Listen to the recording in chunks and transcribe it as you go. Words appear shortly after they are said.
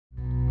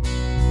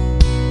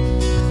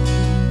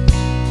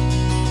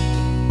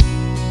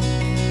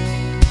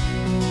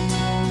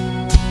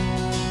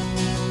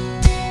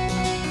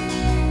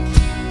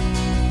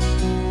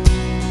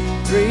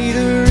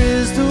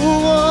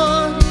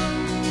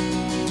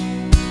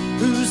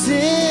who's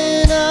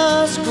in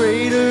us.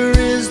 Greater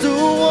is the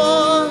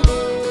one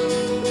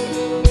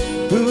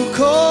who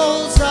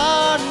calls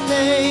our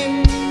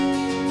name.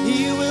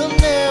 He will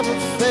never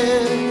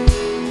fail.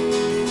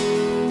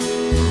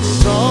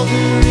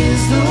 Stronger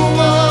is the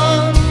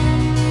one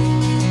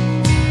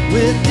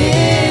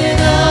within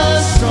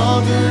us.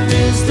 Stronger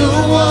is the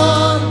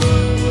one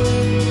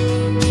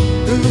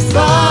who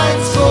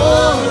fights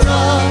for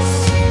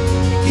us.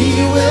 He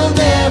will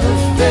never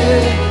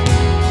fail.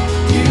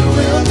 You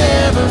will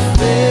never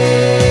fail.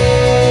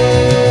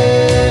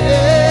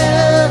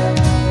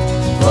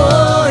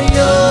 For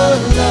your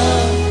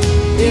love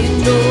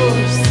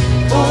endures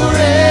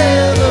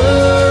forever.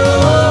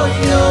 Oh,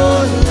 your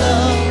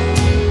love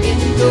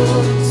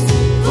endures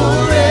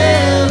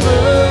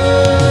forever.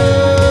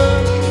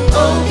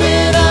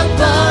 Open up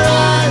our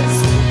eyes,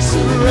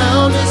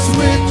 surround us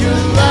with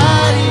your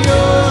light.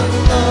 Your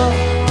love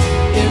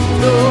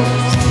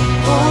endures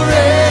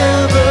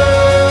forever.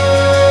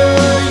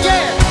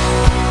 Yeah.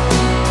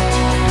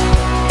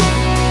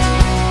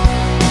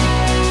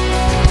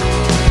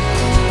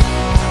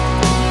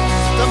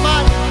 The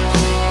mighty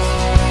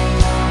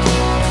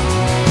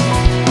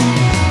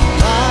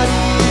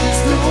is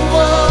the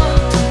one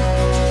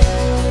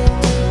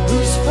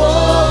who's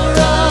for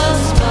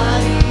us.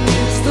 Mighty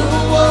is the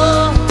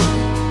one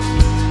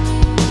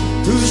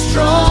who's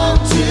strong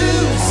to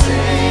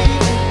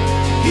save.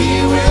 He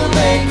will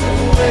make a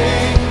way.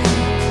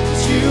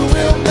 You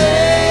will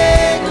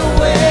make a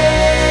way.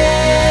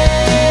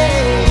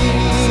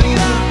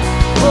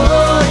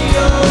 For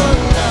your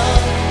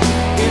love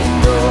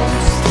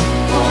endures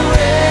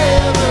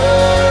forever.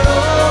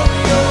 Oh,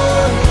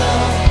 your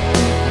love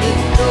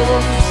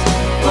endures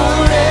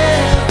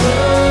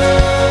forever.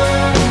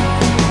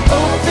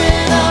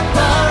 Open up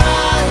our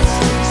eyes,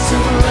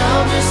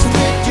 surround us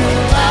with your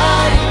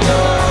light.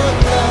 Your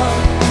love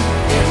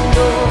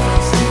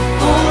endures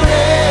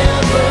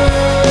forever.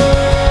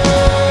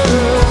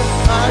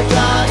 Our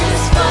God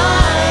is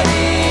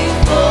fighting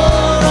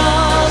for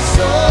us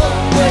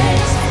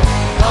always.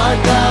 Our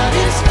God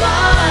is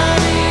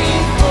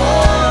fighting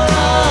for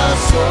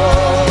us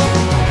all.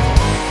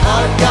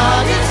 Our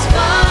God is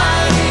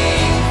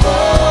fighting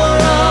for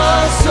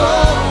us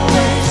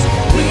always.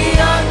 We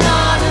are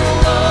not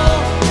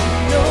alone.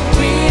 No,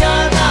 we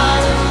are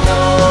not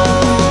alone.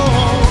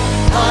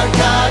 Our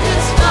God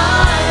is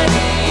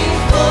fighting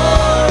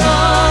for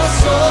us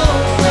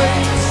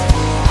always.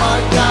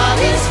 Our God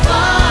is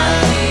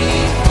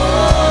fighting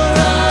for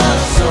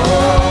us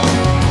all.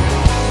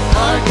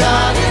 Our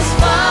God is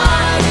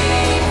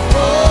fighting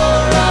for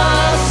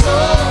us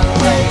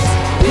always.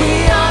 We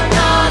are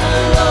not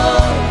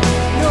alone.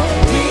 No,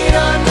 we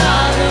are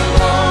not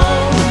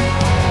alone.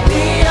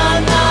 We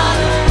are not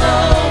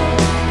alone.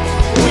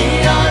 We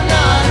are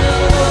not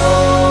alone.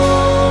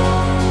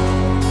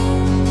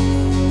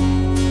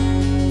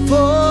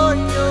 For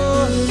your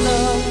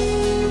love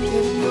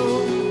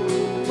endures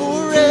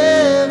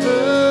forever.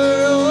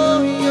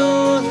 Oh,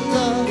 your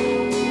love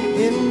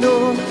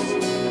endures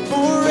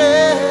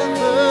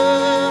forever.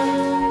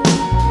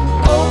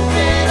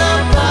 Open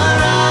up our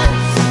eyes,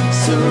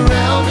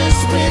 surround us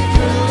with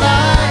your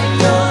light.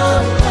 Your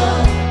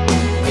love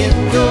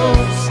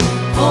endures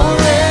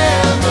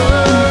forever.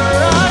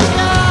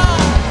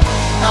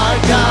 Our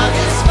God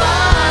is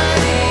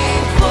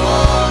fighting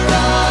for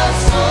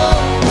us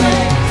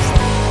always.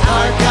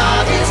 Our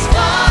God is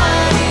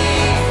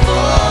fighting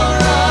for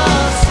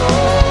us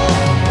all.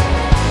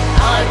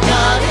 Our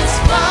God is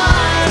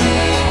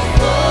fighting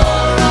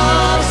for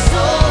us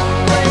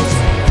always.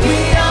 We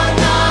are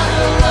not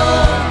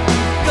alone.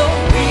 No,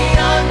 we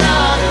are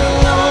not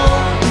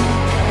alone.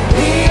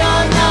 We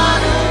are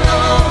not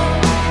alone.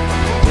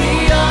 We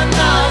are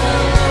not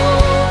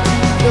alone.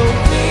 No,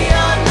 we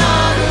are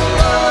not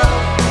alone.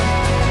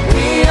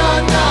 We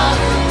are not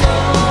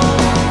alone.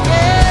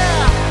 Yeah.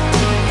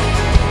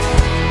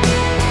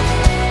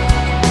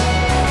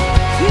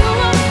 You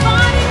are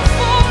fighting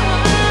for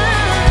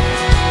us.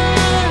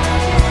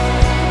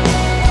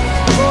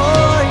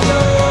 For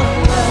your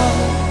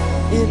love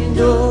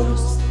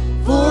endures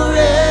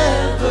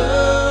forever.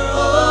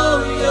 Oh,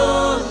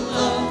 your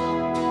love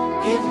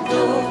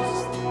endures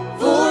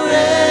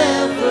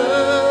forever.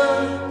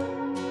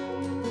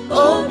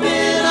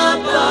 Open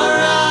up our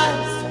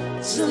eyes,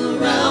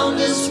 surround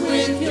us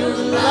with your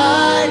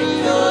light.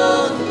 Your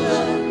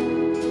love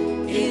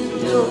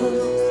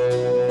endures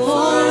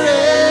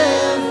forever.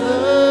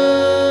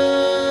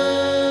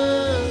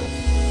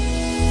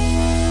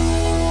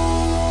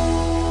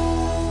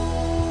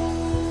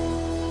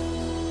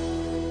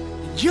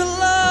 Your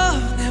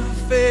love never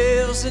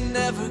fails, it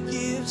never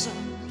gives up,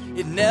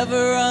 it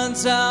never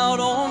runs out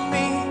on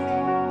me.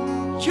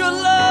 Your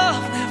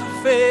love never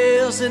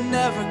fails, it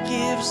never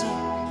gives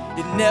up,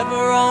 it never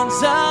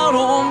runs out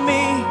on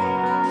me.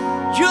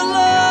 Your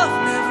love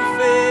never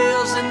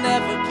fails, it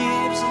never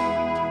gives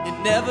up, it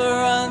never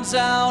runs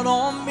out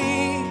on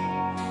me.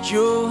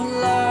 Your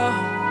love,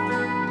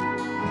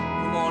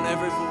 come on,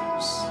 every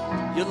voice,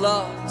 your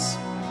love's.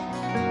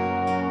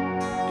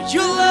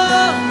 Your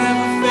love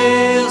never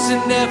fails,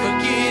 it never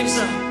gives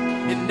up,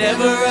 it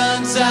never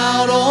runs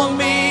out on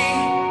me.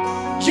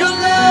 Your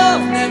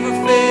love never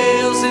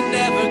fails, it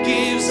never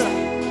gives up,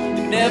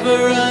 it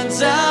never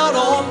runs out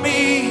on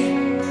me.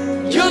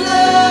 Your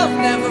love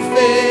never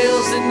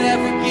fails, it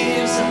never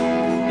gives up,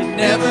 it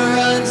never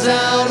runs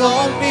out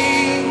on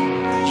me.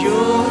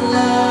 Your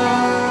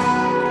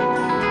love,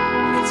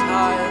 it's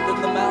higher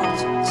than the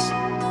mountains,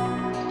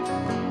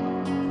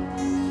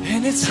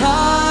 and it's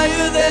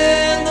higher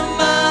than the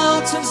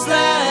mountains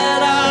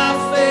that I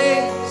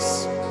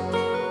face,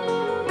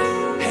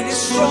 and it's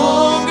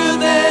stronger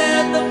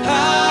than the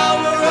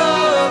power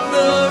of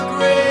the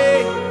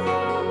grave.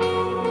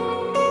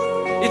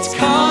 It's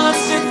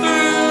constant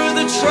through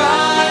the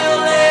trial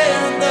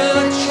and the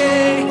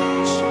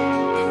change.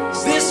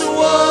 Is this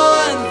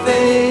one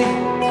thing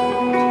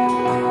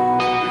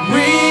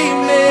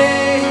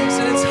remains,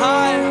 and it's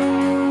higher,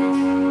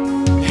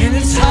 and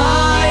it's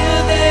higher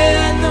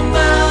than the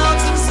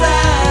mountains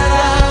that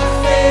I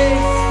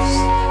face,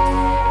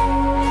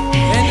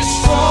 and it's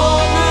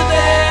stronger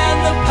than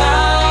the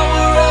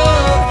power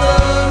of the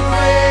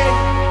grave.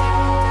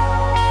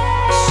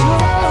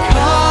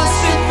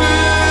 Constant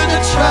through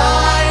the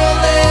trial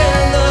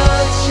and the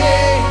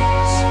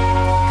change.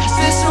 'Cause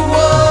this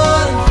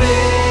one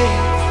thing,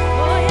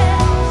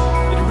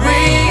 it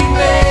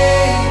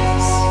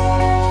remains.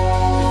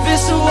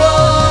 This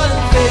one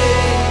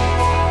thing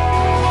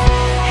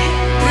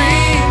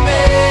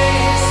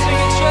remains. Sing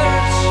it,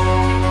 church.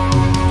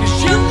 'Cause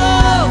your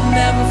love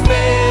never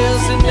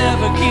fails, it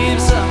never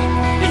gives up,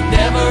 it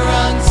never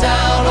runs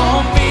out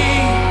on me.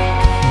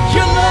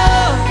 Your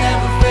love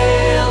never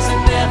fails,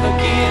 it never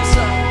gives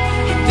up,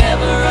 it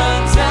never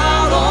runs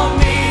out on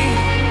me.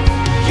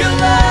 Your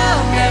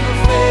love never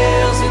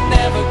fails, it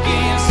never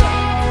gives up,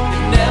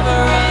 it never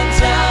runs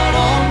out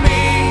on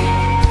me.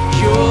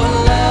 Your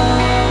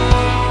love,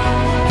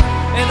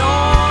 and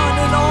on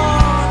and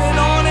on and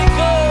on it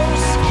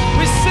goes.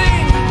 We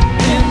sing,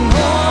 and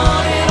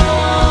on and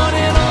on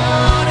and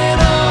on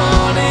and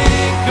on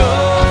it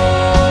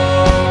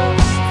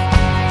goes.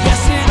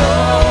 Yes, it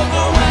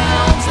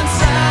overwhelms and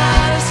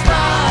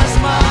satisfies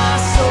my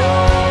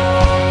soul,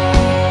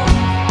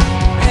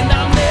 and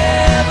I'll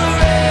never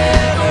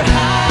ever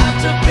have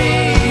to be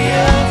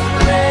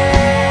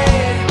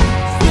afraid.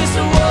 This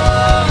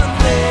one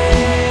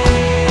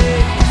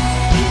thing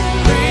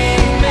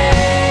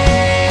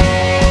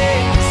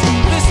remains.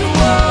 This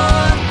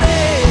one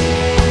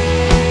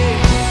thing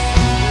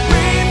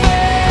remains.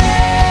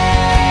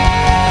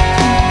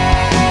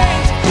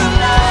 Your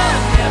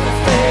love never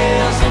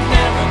fails, it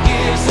never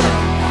gives up,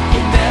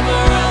 it never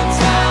runs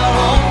out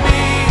on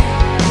me.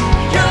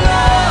 Your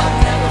love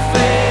never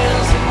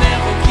fails, it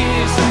never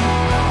gives up,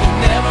 it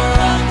never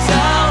runs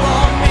out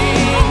on me.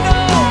 No,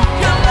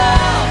 your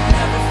love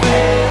never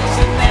fails,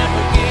 it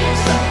never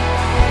gives up,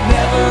 it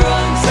never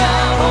runs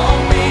out on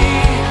me.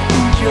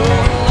 Your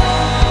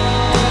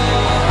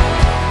love,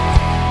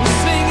 we'll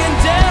sing in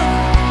death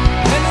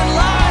and in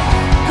life.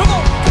 Come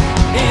on,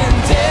 in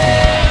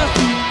death,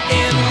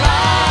 in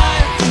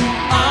life,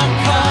 I'm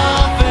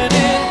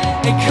confident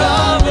and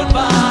covered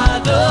by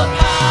the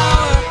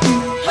power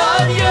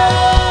of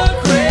your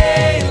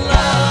great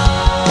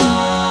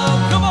love.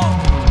 Come on.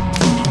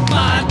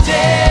 My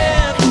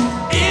debt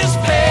is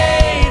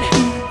paid.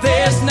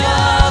 There's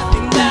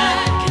nothing that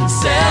can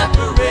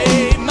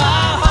separate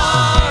my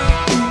heart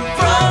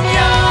from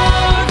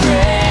your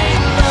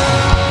great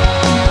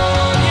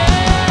love.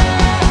 Yeah.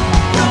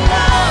 Your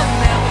love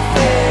never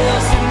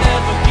fails, it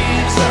never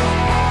gives up,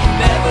 it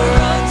never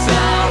runs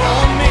out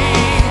on me.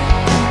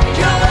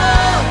 Your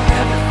love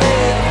never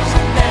fails,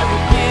 it never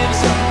gives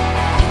up,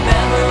 it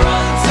never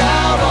runs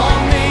out on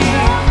me.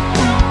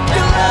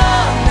 Your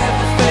love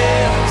never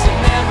fails, it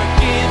never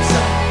gives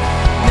up,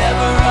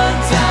 never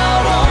runs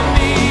out on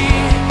me.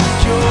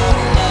 Your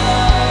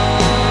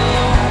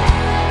love,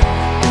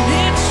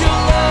 it's your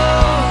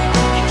love,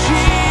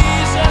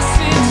 Jesus,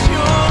 it's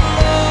your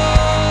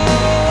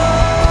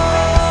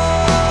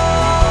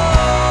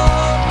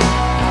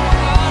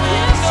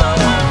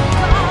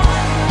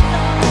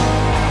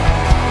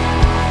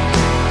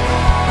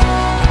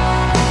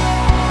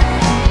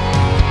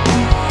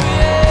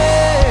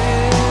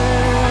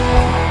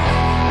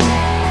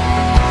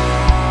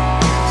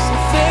So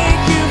thank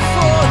you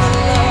for the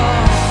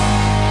love,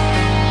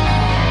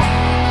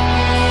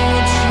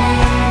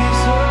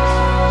 Jesus.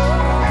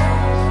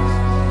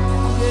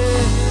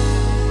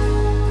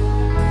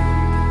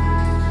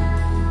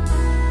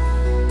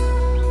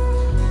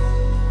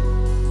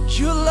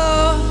 Your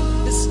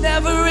love is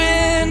never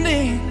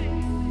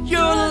ending.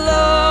 Your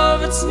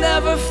love, it's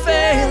never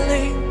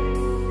failing.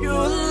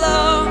 Your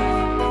love,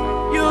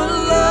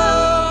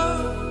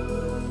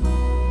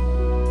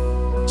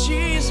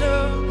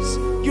 Jesus.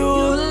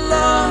 Your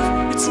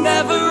love, it's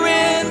never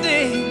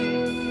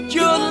ending.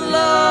 Your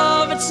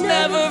love, it's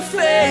never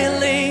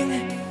failing.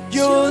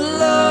 Your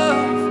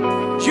love,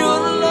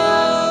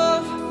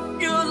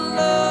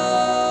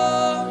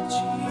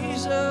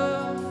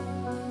 Jesus.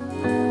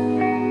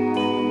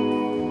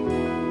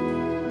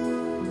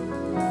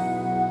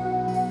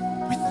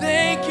 We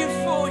thank you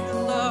for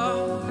your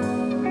love.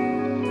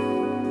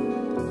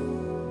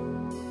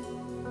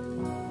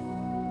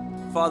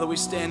 Father, we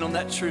stand on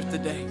that truth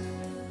today.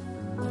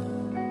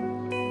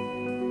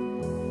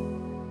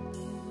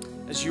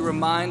 As you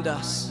remind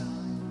us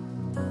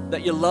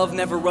that your love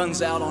never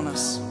runs out on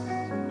us.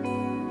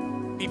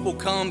 People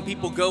come,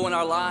 people go in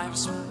our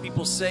lives.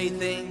 People say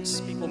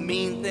things, people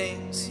mean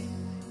things.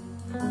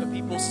 But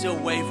people still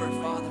waver,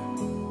 Father.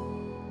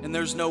 And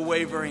there's no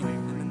wavering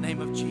in the name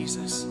of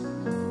Jesus.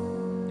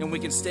 And we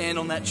can stand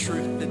on that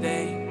truth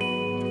today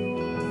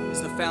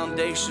as the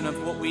foundation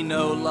of what we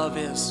know love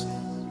is.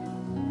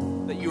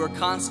 That you are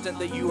constant,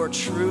 that you are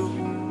true,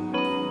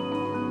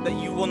 that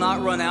you will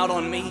not run out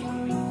on me.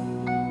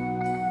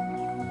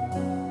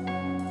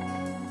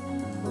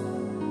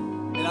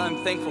 And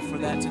I'm thankful for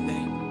that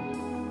today.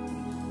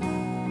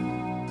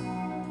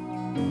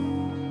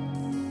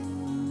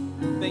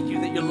 Thank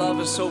you that your love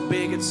is so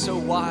big, it's so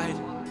wide,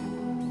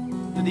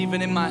 that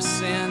even in my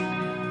sin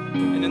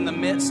and in the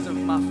midst of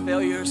my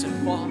failures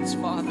and faults,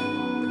 Father,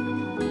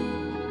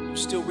 you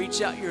still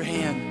reach out your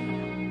hand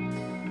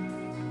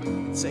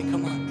and say,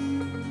 come on,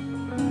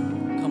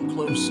 come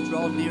close,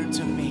 draw near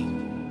to me.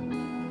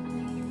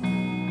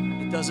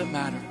 It doesn't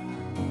matter.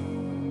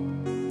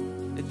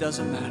 It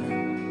doesn't matter.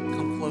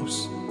 Come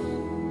close.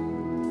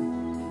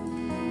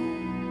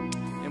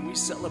 And we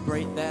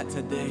celebrate that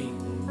today,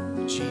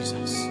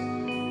 Jesus.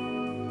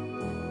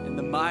 In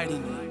the mighty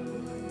name.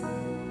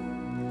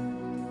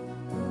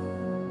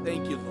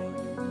 Thank you, Lord.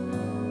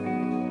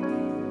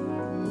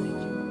 Thank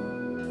you.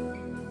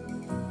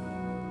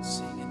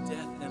 Sing in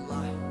death and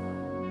life.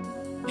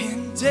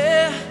 In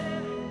death,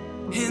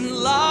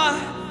 in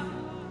life,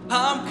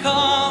 I'm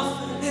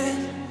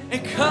confident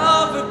and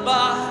covered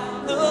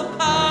by the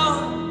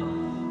power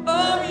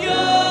of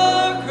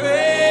your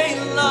great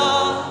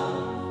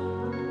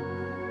love.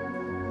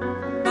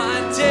 My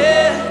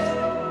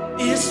debt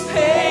is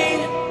paid.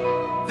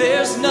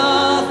 There's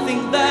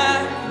nothing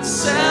that can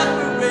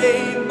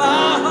separate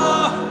my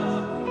heart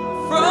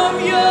from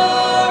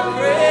your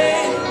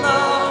great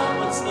love.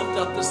 Let's lift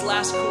up this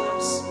last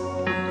chorus.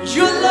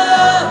 Your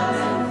love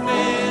never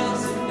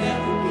fails, it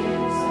never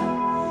gives up,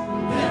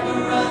 never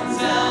runs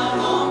out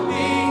on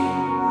me.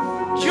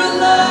 Your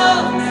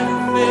love never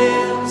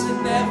fails, it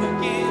never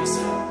gives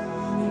up,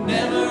 it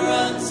never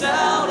runs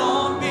out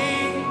on me.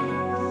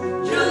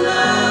 Your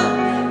love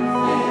never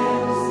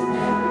fails, it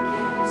never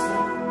gives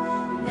up,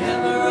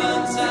 never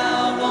runs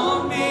out on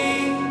me.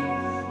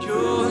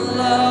 Your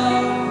love.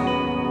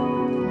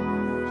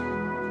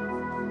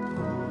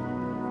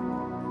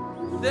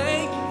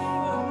 Thank you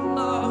for your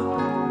love.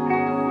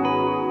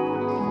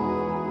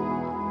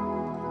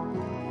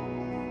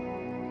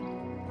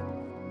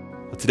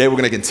 Today we're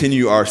going to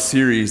continue our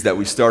series that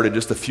we started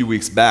just a few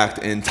weeks back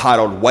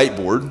entitled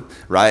Whiteboard,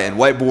 right? And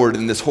Whiteboard,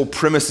 and this whole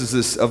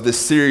premise of this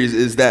series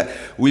is that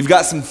we've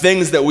got some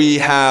things that we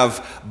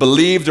have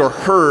believed or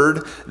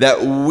heard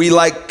that we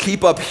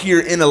keep up here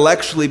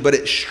intellectually, but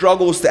it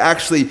struggles to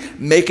actually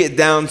make it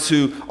down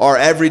to our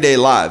everyday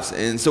lives.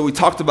 And so we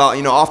talked about,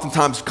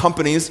 oftentimes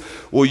companies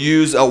will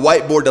use a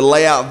whiteboard to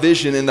lay out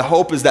vision, and the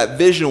hope is that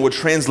vision would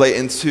translate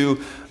into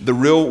the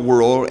real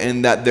world,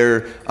 and that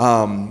their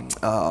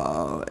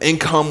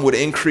income would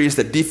increase,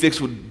 that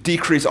defects would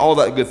decrease, all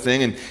that good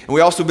thing. And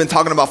we also have been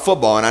talking about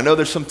football, and I know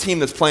there's some team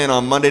that's playing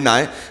on Monday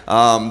night,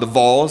 the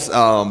Vols,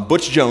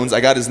 Butch Jones,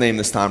 I got his name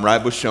this time,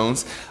 right, Butch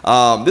Jones.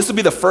 This will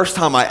be the first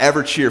time I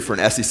ever cheer for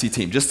an SEC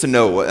team, just to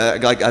know,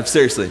 I'm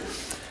seriously.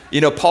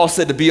 Paul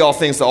said to be all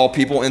things to all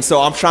people, and so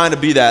I'm trying to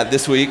be that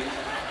this week.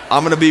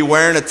 I'm going to be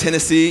wearing a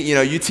Tennessee,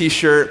 UT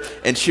shirt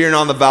and cheering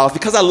on the Vols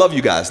because I love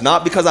you guys.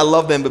 Not because I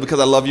love them, but because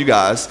I love you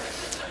guys.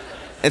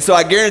 And so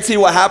I guarantee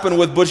what happened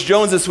with Butch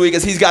Jones this week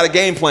is he's got a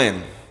game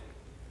plan.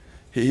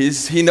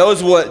 He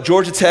knows what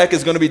Georgia Tech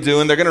is going to be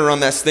doing. They're going to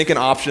run that stinking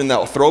option,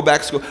 that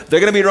throwback school. They're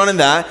going to be running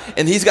that,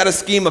 and he's got a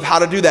scheme of how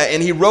to do that.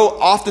 And he wrote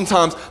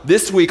oftentimes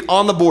this week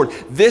on the board,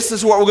 this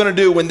is what we're going to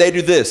do when they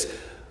do this.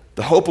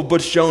 The hope of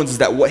Butch Jones is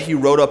that what he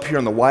wrote up here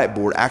on the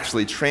whiteboard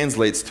actually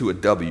translates to a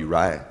W,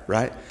 right?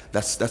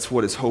 That's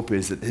what his hope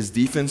is, that his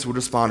defense would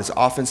respond, his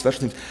offense,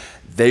 special teams,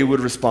 they would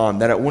respond,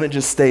 that it wouldn't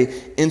just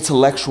stay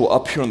intellectual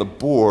up here on the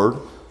board,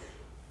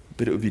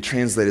 but it would be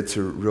translated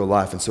to real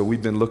life. And so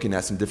we've been looking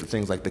at some different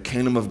things like the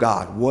kingdom of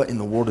God. What in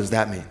the world does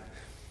that mean?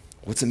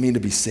 What's it mean to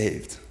be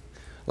saved?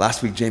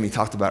 Last week, Jamie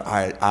talked about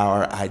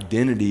our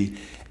identity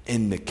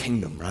in the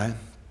kingdom, right?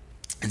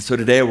 And so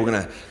today we're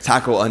going to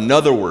tackle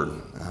another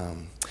word.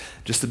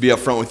 Just to be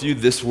upfront with you,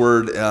 this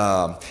word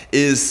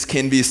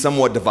can be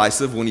somewhat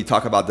divisive when you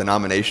talk about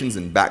denominations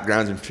and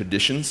backgrounds and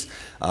traditions.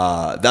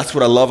 That's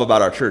what I love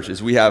about our church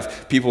is we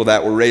have people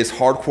that were raised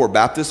hardcore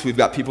Baptist. We've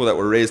got people that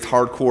were raised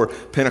hardcore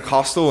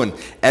Pentecostal and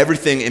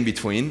everything in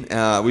between.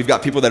 We've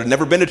got people that have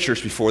never been to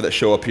church before that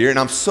show up here, and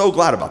I'm so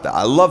glad about that.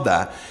 I love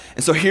that.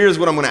 And so here's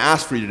what I'm going to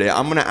ask for you today.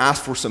 I'm going to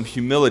ask for some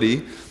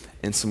humility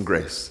and some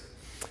grace.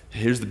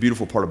 Here's the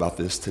beautiful part about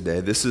this today.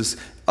 This is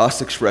us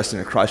expressing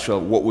at Christ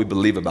Trail what we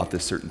believe about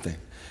this certain thing.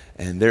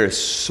 And there is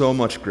so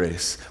much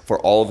grace for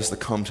all of us to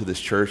come to this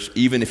church.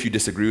 Even if you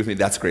disagree with me,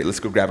 that's great. Let's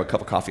go grab a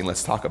cup of coffee and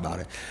let's talk about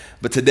it.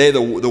 But today,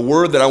 the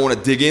word that I want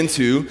to dig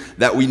into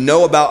that we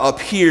know about up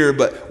here,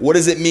 but what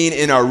does it mean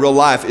in our real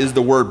life is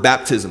the word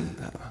baptism.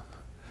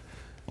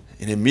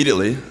 And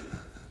immediately,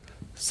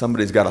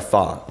 somebody's got a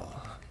thought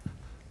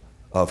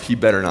of, he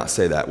better not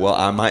say that. Well,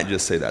 I might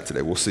just say that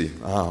today. We'll see.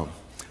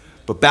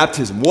 But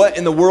baptism, what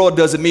in the world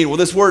does it mean? Well,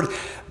 this word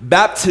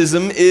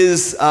baptism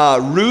is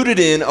rooted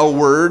in a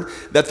word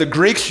that the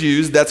Greeks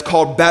use that's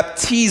called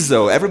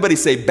baptizo. Everybody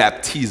say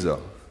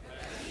baptizo.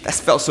 That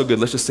felt so good.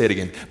 Let's just say it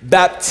again.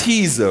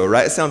 Baptizo,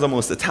 right? It sounds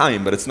almost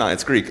Italian, but it's not.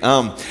 It's Greek.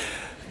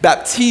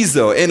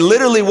 Baptizo. And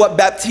literally what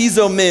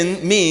baptizo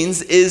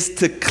means is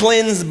to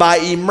cleanse by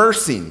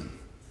immersing.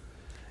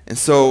 And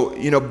so,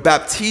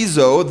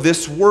 baptizo,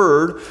 this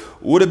word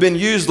would have been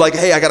used like,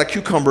 hey, I got a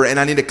cucumber and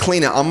I need to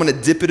clean it. I'm going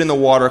to dip it in the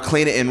water,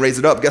 clean it, and raise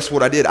it up. Guess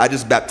what I did? I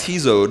just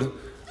baptizoed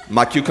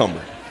my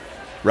cucumber,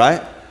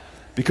 right?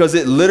 Because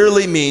it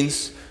literally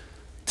means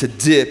to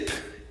dip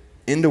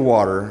into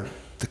water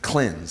to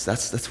cleanse.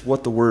 That's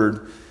what the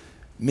word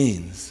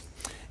means.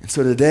 And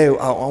so today,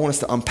 I want us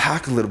to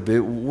unpack a little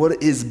bit.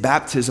 What is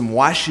baptism?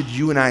 Why should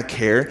you and I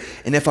care?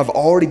 And if I've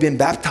already been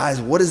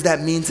baptized, what does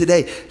that mean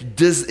today?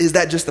 Is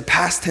that just a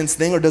past tense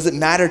thing, or does it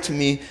matter to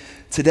me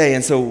today?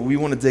 And so we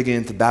want to dig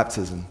into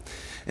baptism.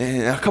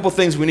 And a couple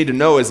things we need to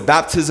know is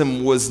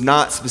baptism was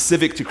not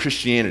specific to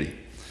Christianity.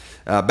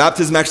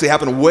 Baptism actually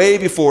happened way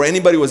before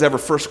anybody was ever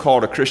first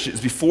called a Christian.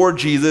 It's before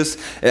Jesus.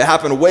 It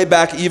happened way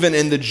back even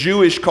in the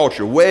Jewish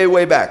culture, way,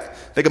 way back.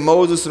 Think of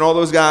Moses and all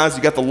those guys.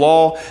 You got the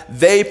law.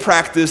 They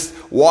practiced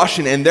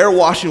washing, and their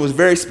washing was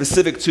very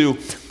specific to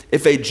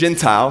if a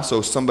Gentile,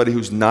 so somebody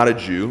who's not a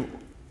Jew,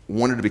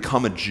 wanted to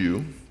become a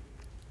Jew.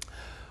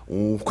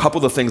 A couple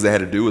of the things they had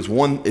to do is,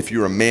 one, if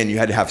you're a man, you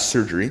had to have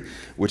surgery,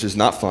 which is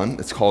not fun.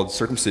 It's called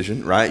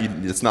circumcision, right?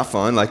 It's not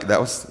fun. Like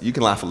you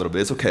can laugh a little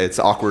bit. It's okay. It's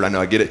awkward. I know.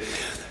 I get it.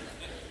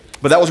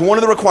 But that was one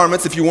of the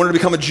requirements. If you wanted to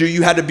become a Jew,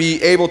 you had to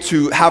be able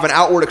to have an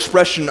outward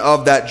expression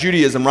of that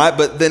Judaism, right?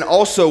 But then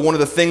also one of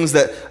the things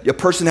that a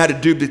person had to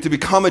do to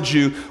become a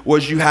Jew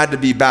was you had to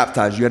be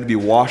baptized. You had to be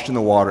washed in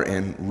the water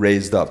and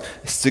raised up,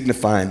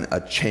 signifying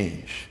a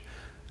change.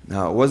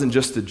 Now, it wasn't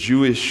just the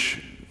Jewish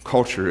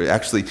culture.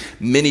 Actually,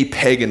 many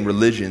pagan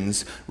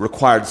religions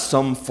required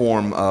some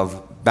form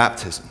of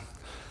baptism.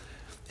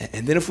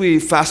 And then if we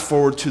fast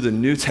forward to the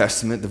New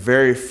Testament, the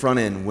very front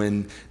end,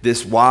 when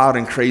this wild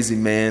and crazy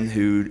man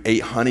who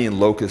ate honey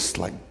and locusts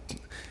like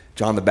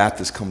John the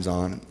Baptist comes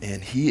on,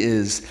 and he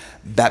is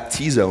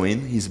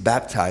baptizoing, he's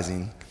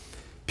baptizing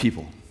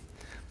people.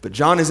 But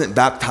John isn't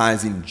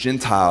baptizing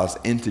Gentiles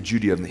into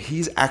Judaism.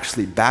 He's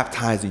actually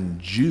baptizing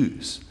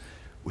Jews,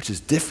 which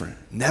is different.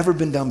 Never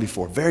been done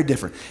before. Very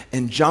different.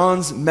 And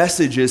John's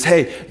message is,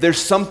 hey,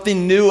 there's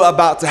something new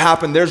about to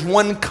happen. There's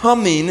one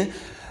coming.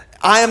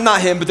 I am not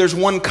him, but there's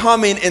one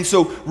coming, and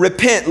so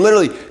repent,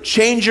 literally,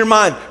 change your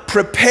mind,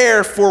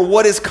 prepare for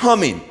what is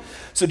coming.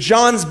 So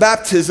John's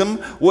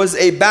baptism was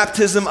a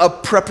baptism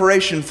of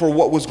preparation for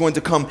what was going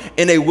to come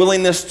and a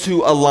willingness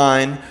to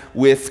align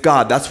with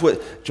God. That's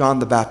what John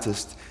the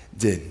Baptist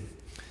did.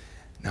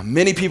 Now,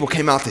 many people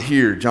came out to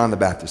hear John the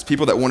Baptist,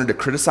 people that wanted to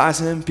criticize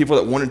him, people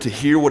that wanted to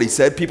hear what he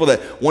said, people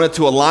that wanted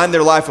to align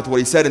their life with what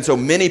he said, and so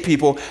many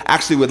people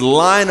actually would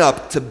line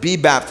up to be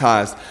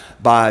baptized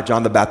by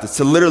John the Baptist,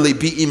 to literally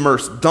be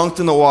immersed, dunked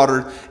in the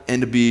water,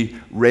 and to be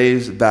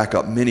raised back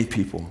up. Many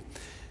people.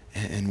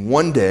 And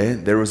one day,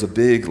 there was a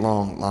big,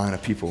 long line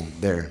of people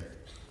there.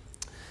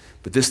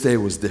 But this day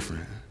was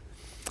different.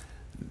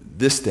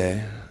 This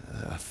day,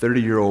 a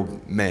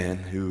 30-year-old man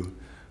who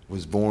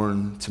was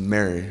born to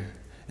Mary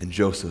and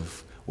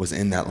Joseph was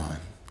in that line.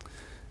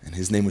 And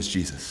his name was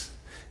Jesus.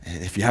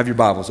 And if you have your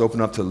Bibles,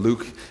 open up to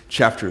Luke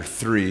chapter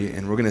 3,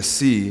 and we're going to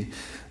see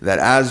that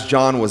as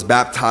John was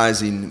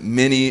baptizing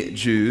many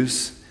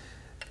Jews,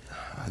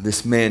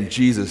 this man,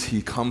 Jesus,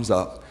 he comes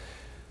up,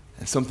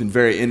 and something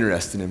very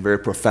interesting and very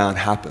profound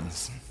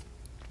happens.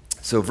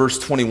 So verse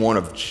 21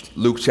 of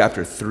Luke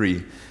chapter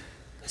 3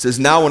 says,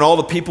 "Now when all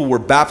the people were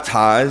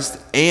baptized,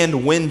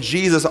 and when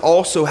Jesus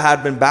also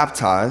had been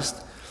baptized,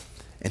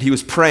 and he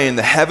was praying,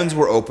 the heavens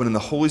were opened, and the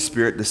Holy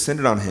Spirit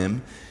descended on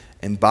him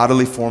in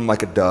bodily form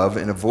like a dove,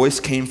 and a voice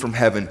came from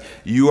heaven,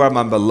 'You are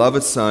my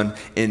beloved Son,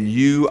 in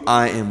you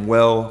I am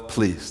well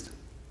pleased.'"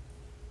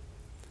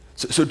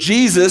 So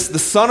Jesus, the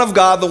Son of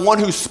God, the one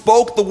who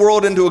spoke the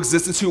world into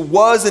existence, who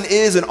was and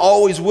is and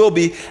always will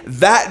be,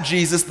 that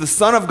Jesus, the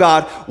Son of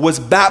God, was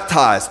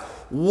baptized.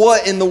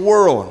 What in the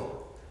world?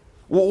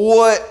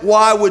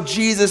 Why would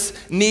Jesus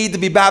need to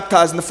be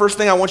baptized? And the first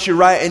thing I want you to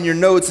write in your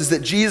notes is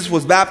that Jesus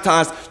was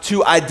baptized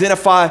to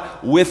identify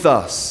with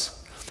us.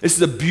 This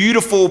is a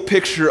beautiful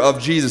picture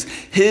of Jesus.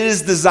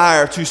 His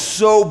desire to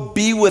so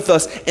be with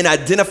us and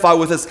identify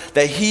with us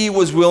that he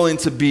was willing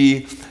to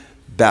be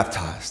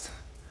baptized,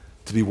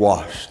 to be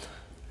washed.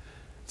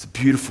 It's a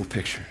beautiful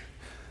picture.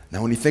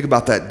 Now, when you think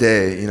about that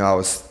day, I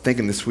was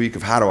thinking this week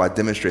of how do I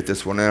demonstrate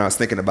this one, and I was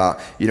thinking about,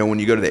 when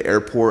you go to the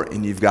airport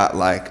and you've got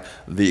like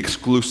the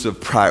exclusive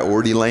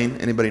priority lane.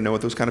 Anybody know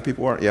what those kind of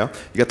people are? Yeah?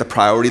 You got the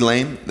priority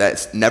lane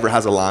that never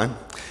has a line.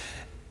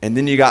 And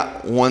then you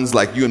got ones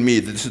like you and me,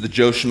 this is the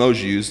Joe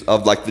Schmoes use,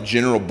 of like the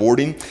general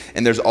boarding,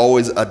 and there's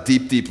always a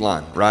deep, deep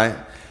line, right?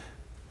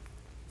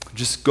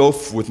 Just go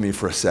with me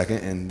for a second,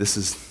 and this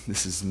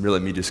is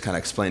really me just kind of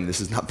explaining. This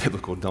is not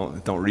biblical.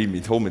 Don't read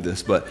me. Told me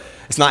this, but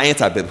it's not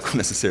anti-biblical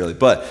necessarily.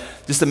 But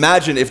just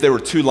imagine if there were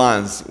two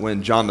lines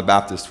when John the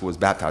Baptist was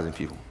baptizing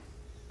people.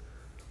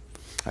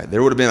 Right,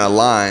 there would have been a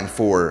line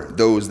for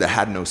those that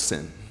had no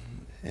sin,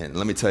 and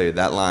let me tell you,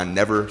 that line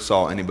never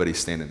saw anybody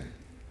standing there.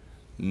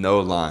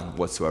 No line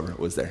whatsoever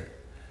was there.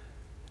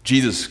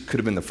 Jesus could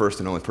have been the first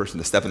and only person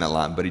to step in that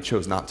line, but he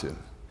chose not to.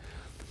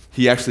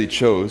 He actually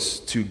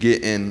chose to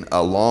get in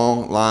a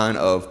long line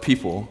of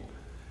people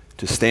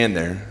to stand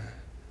there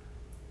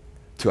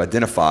to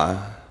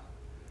identify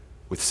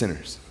with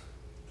sinners.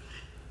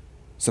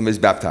 Somebody's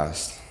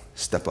baptized,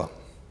 step up.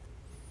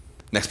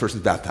 Next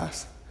person's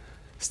baptized,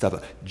 step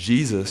up.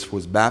 Jesus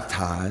was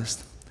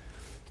baptized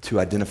to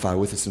identify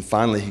with us. And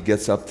finally, he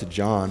gets up to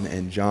John,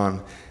 and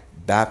John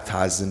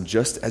baptizes him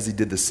just as he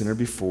did the sinner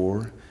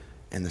before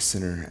and the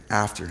sinner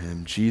after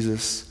him.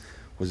 Jesus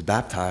was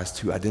baptized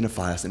to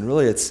identify us. And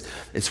really,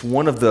 it's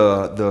one of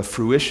the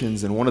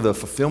fruitions and one of the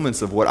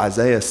fulfillments of what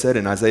Isaiah said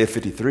in Isaiah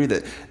 53,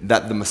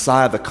 that the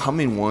Messiah, the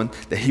coming one,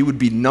 that he would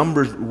be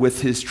numbered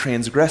with his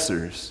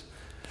transgressors,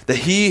 that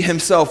he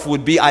himself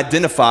would be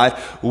identified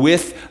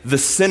with the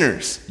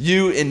sinners,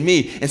 you and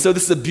me. And so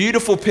this is a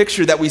beautiful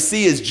picture that we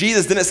see as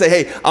Jesus didn't say,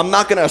 hey, I'm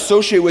not going to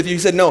associate with you. He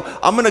said, no,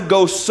 I'm going to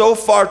go so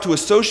far to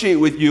associate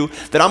with you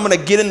that I'm going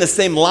to get in the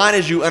same line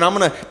as you, and I'm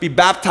going to be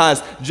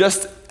baptized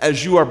just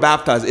as you are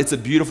baptized. It's a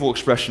beautiful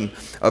expression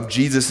of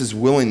Jesus'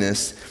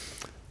 willingness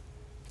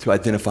to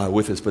identify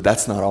with us, but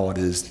that's not all it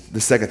is.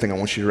 The second thing I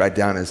want you to write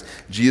down is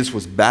Jesus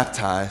was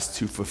baptized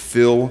to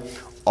fulfill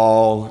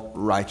all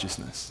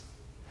righteousness.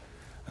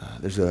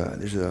 There's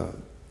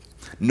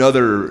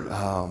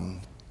another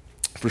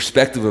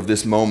perspective of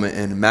this moment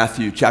in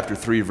Matthew chapter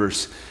 3,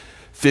 verse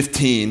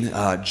 15.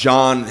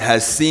 John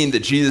has seen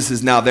that Jesus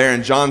is now there,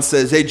 and John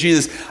says, hey,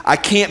 Jesus, I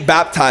can't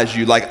baptize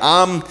you. Like,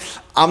 I'm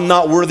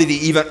not worthy to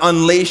even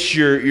unlace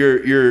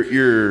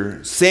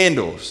your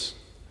sandals.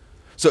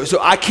 So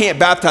I can't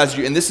baptize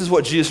you. And this is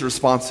what Jesus'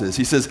 response is.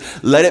 He says,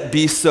 let it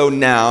be so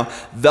now.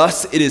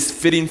 Thus it is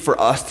fitting for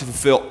us to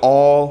fulfill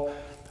all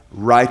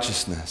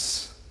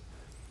righteousness.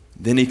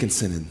 Then he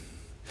consented.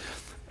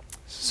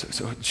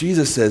 So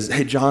Jesus says,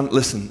 hey, John,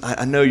 listen,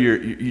 I know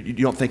you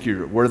don't think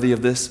you're worthy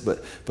of this,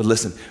 but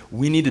listen,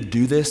 we need to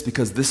do this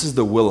because this is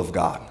the will of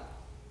God.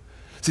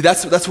 See,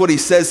 that's what he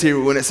says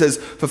here when it says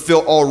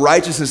fulfill all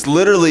righteousness.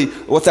 Literally,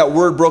 what that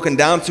word broken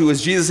down to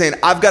is Jesus saying,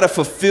 I've got to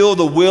fulfill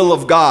the will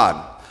of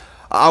God.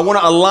 I want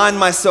to align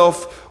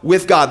myself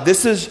with God.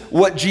 This is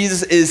what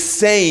Jesus is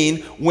saying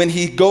when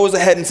he goes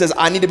ahead and says,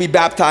 I need to be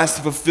baptized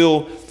to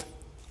fulfill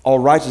all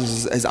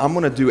righteousness, as I'm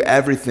going to do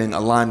everything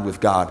aligned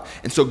with God.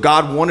 And so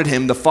God wanted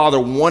him, the Father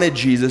wanted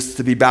Jesus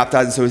to be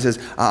baptized, and so he says,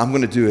 I'm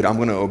going to do it, I'm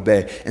going to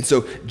obey. And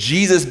so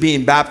Jesus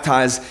being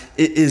baptized,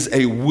 it is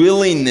a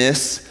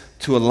willingness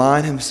to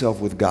align himself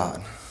with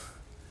God.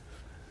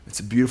 It's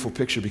a beautiful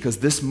picture because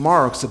this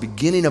marks the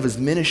beginning of his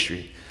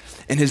ministry.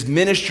 And his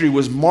ministry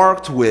was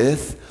marked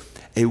with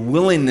a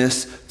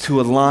willingness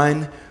to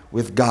align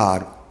with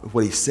God, with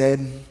what he said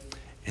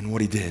and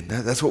what he did.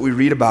 That's what we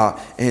read about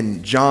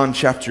in John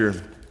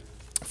chapter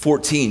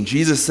 14.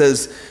 Jesus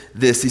says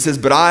this. He says,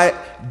 but I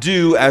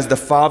do as the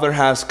Father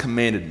has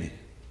commanded me.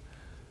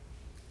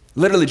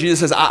 Literally, Jesus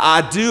says,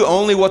 I do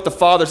only what the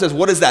Father says.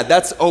 What is that?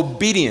 That's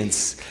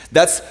obedience.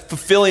 That's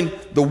fulfilling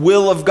the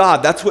will of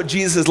God. That's what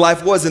Jesus'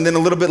 life was. And then a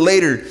little bit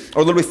later,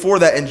 or a little before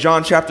that, in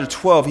John chapter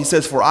 12, he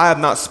says, for I have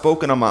not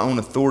spoken on my own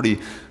authority,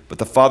 but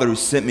the Father who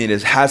sent me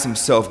has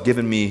himself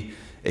given me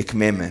a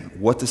commandment,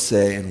 what to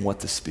say and what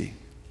to speak.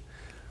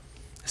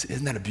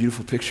 Isn't that a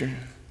beautiful picture?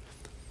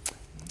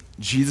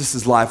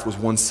 Jesus' life was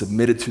one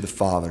submitted to the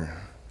Father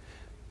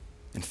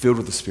and filled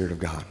with the Spirit of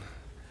God.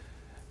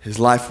 His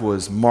life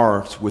was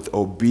marked with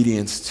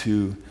obedience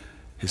to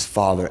his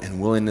Father and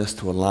willingness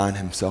to align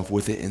himself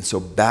with it. And so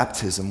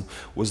baptism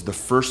was the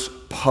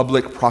first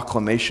public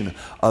proclamation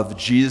of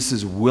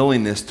Jesus'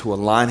 willingness to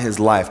align his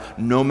life,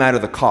 no matter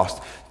the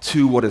cost,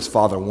 to what his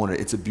Father wanted.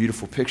 It's a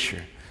beautiful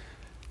picture.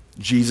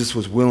 Jesus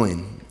was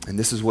willing, and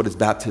this is what his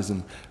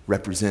baptism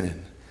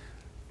represented.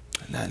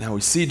 Now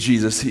we see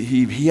Jesus,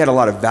 he had a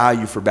lot of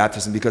value for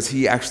baptism because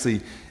he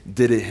actually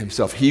did it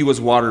himself. He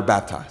was water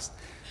baptized.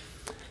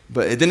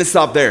 But it didn't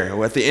stop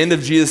there. At the end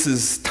of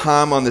Jesus'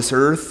 time on this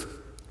earth,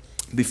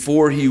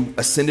 before he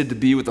ascended to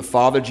be with the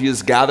Father,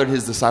 Jesus gathered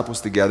his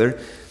disciples together.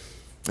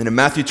 And in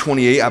Matthew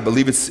 28, I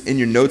believe it's in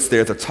your notes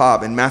there at the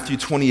top, in Matthew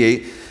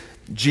 28,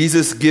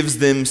 Jesus gives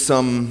them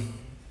some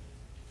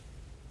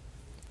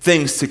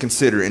things to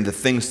consider and the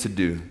things to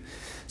do.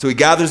 So he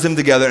gathers them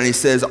together and he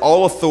says,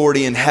 all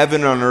authority in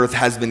heaven and on earth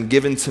has been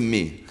given to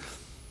me.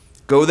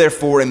 Go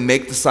therefore and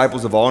make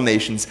disciples of all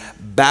nations,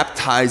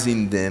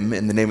 baptizing them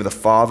in the name of the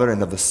Father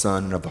and of the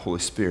Son and of the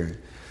Holy Spirit,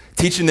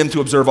 teaching them to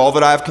observe all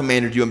that I have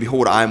commanded you, and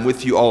behold, I am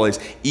with you always,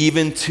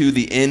 even to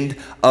the end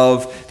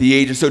of the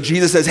age. And so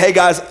Jesus says, hey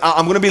guys,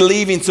 I'm going to be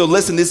leaving, so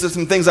listen, these are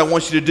some things I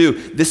want you to do.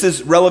 This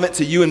is relevant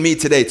to you and me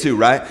today too,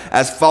 right?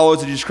 As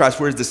followers of Jesus Christ,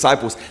 we're his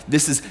disciples.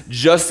 This is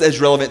just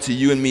as relevant to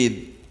you and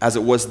me as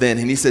it was then.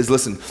 And he says,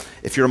 listen,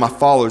 if you're my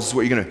followers, this is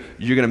what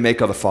you're going to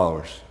make other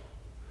followers.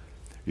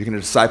 You're going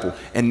to disciple.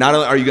 And not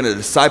only are you going to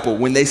disciple,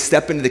 when they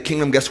step into the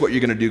kingdom, guess what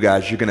you're going to do,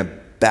 guys? You're going to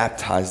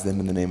baptize them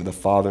in the name of the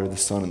Father, the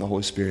Son, and the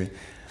Holy Spirit.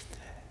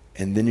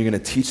 And then you're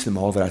going to teach them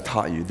all that I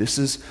taught you. This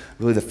is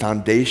really the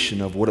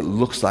foundation of what it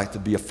looks like to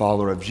be a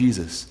follower of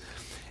Jesus.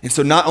 And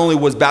so not only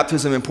was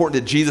baptism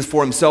important to Jesus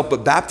for himself,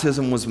 but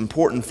baptism was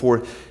important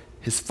for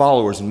his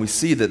followers. And we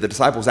see that the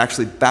disciples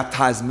actually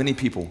baptized many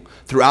people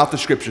throughout the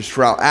scriptures,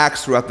 throughout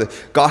Acts, throughout the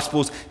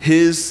Gospels.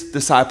 His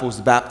disciples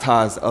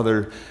baptized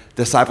other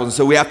disciples. And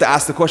so we have to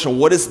ask the question,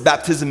 what does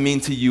baptism mean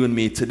to you and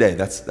me today?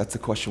 That's the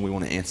question we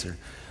want to answer.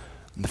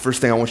 And the first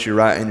thing I want you to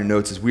write in your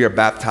notes is we are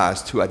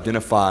baptized to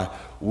identify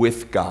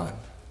with God.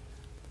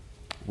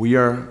 We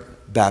are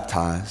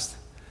baptized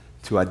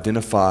to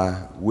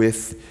identify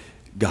with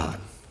God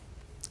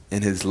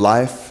in his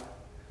life,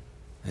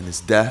 in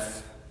his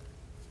death,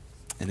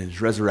 and in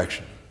his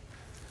resurrection.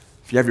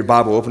 If you have your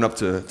Bible, open up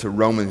to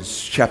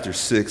Romans chapter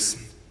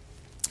 6.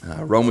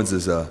 Romans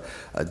is a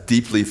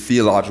deeply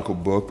theological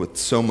book with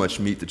so much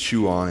meat to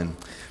chew on.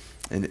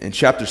 And in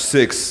chapter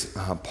 6,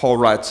 Paul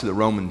writes to the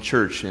Roman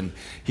church, and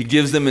he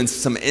gives them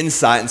some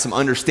insight and some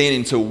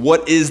understanding to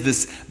what is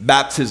this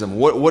baptism?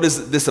 What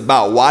is this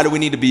about? Why do we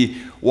need to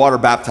be water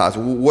baptized?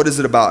 What is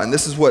it about? And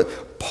this is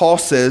what Paul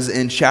says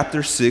in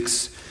chapter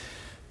 6,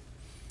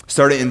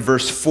 starting in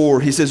verse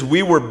 4. He says,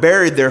 we were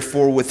buried,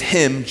 therefore, with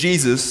him,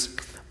 Jesus,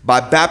 by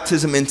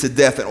baptism into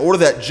death, in order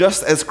that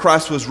just as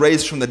Christ was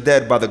raised from the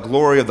dead by the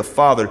glory of the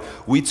Father,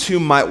 we too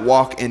might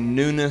walk in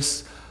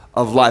newness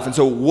of life. And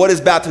so what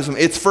is baptism?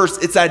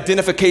 It's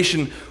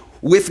identification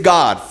with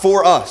God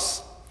for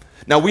us.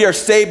 Now we are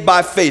saved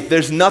by faith.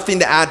 There's nothing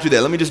to add to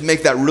that. Let me just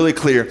make that really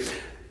clear.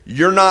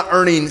 You're not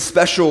earning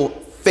special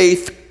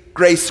faith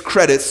grace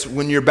credits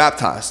when you're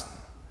baptized.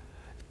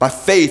 By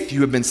faith you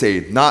have been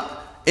saved, not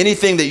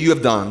anything that you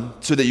have done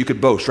so that you could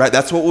boast, right?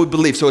 That's what we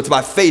believe. So it's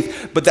by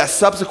faith, but that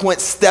subsequent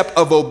step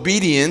of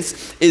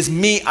obedience is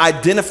me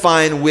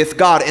identifying with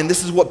God. And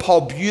this is what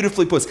Paul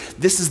beautifully puts.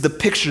 This is the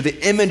picture,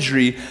 the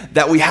imagery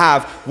that we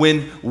have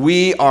when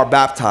we are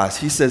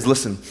baptized. He says,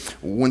 listen,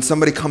 when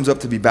somebody comes up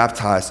to be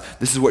baptized,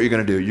 this is what you're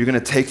going to do. You're going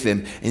to take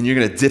them and you're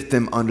going to dip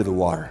them under the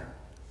water.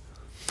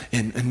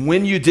 And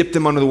when you dip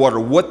them under the water,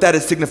 what that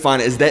is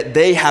signifying is that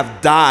they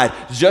have died.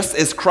 Just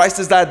as Christ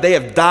has died, they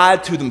have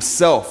died to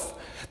themselves.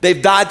 They've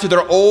died to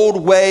their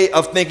old way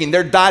of thinking.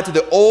 They're died to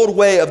the old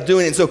way of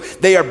doing it. And so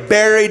they are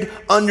buried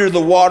under the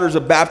waters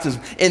of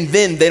baptism. And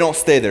then they don't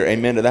stay there.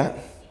 Amen to that?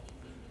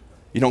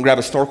 You don't grab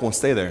a snorkel and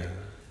stay there.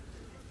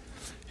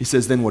 He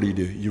says, then what do?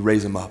 You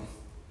raise them up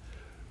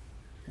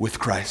with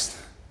Christ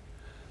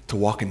to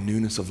walk in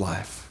newness of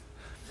life.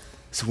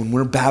 So when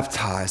we're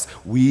baptized,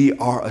 we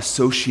are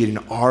associating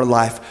our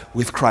life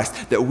with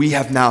Christ, that we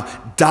have now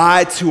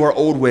died to our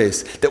old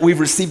ways, that we've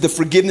received the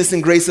forgiveness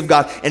and grace of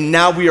God, and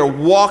now we are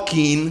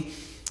walking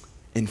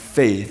in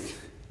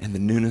faith in the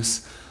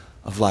newness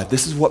of life.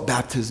 This is what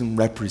baptism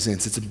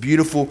represents. It's a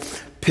beautiful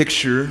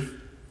picture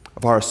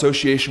of our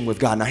association with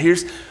God. Now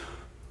here's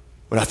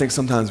what I think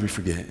sometimes we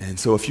forget. And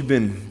so if you've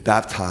been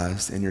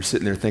baptized and you're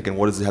sitting there thinking,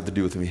 what does it have to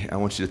do with me? I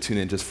want you to tune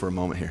in just for a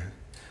moment here.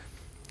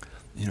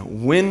 You know,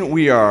 when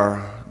we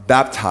are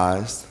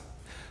baptized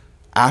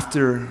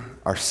after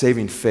our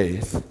saving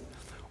faith,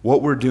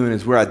 what we're doing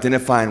is we're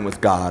identifying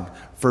with God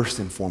first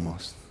and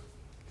foremost.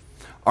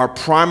 Our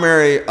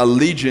primary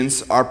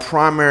allegiance, our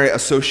primary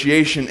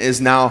association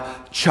is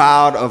now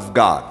child of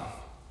God.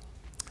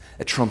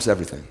 It trumps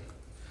everything.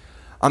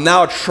 I'm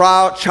now a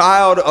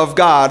child of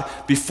God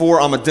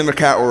before I'm a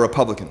Democrat or a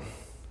Republican.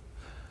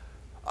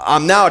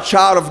 I'm now a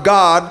child of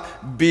God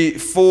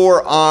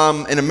before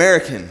I'm an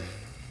American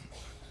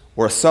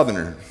or a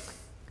Southerner.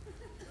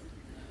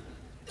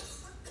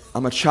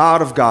 I'm a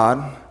child of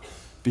God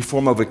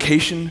before my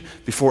vacation,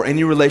 before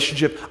any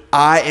relationship.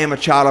 I am a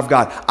child of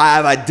God. I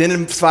have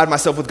identified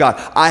myself with God.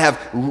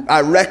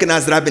 I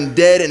recognize that I've been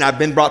dead and I've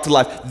been brought to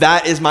life.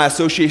 That is my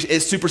association. It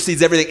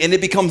supersedes everything, and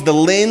it becomes the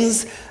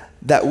lens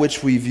that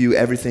which we view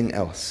everything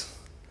else.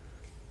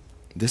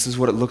 This is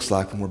what it looks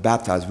like when we're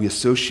baptized. We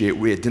associate,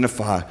 we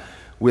identify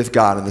with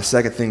God. And the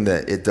second thing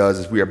that it does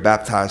is we are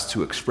baptized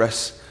to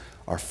express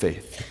our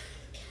faith.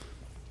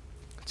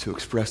 To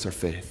express our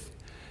faith.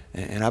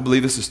 And I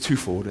believe this is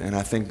twofold, and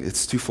I think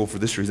it's twofold for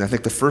this reason. I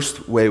think the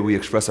first way we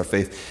express our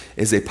faith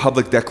is a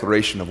public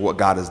declaration of what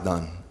God has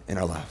done in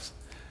our lives.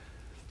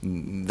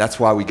 That's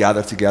why we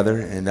gather together,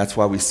 and that's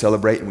why we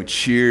celebrate and we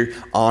cheer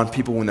on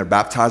people when they're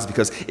baptized,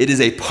 because it is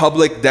a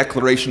public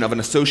declaration of an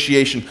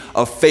association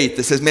of faith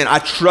that says, man, I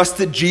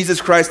trusted Jesus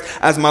Christ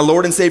as my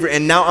Lord and Savior,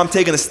 and now I'm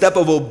taking a step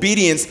of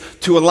obedience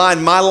to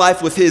align my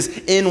life with his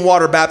in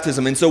water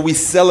baptism. And so we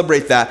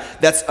celebrate that.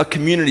 That's a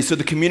community. So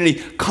the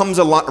community comes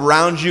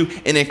around you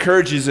and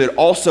encourages it.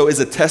 Also is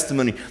a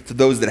testimony to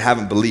those that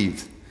haven't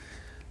believed.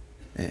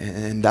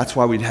 And that's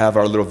why we'd have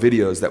our little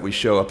videos that we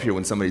show up here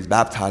when somebody's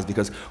baptized,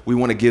 because we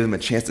want to give them a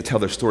chance to tell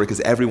their story,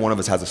 because every one of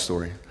us has a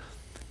story.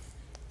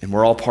 And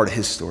we're all part of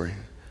his story.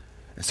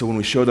 And so when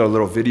we show their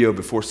little video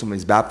before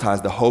somebody's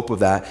baptized, the hope of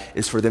that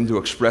is for them to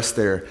express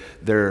the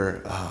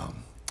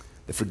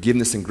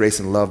forgiveness and grace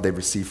and love they've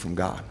received from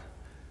God.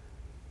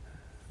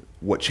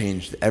 What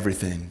changed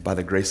everything by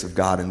the grace of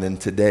God. And then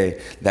today,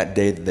 that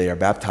day that they are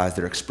baptized,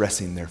 they're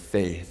expressing their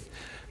faith.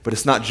 But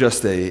it's not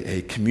just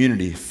a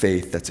community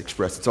faith that's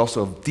expressed. It's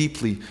also a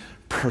deeply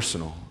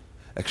personal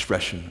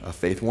expression of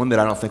faith, one that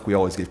I don't think we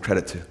always give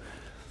credit to.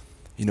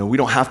 You know, we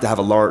don't have to have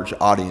a large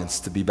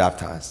audience to be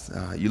baptized.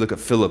 You look at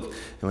Philip,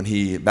 when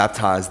he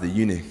baptized the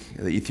eunuch,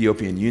 the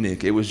Ethiopian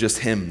eunuch, it was just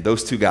him.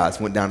 Those two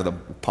guys went down to the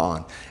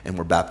pond and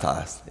were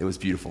baptized. It was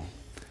beautiful.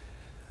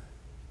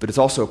 But it's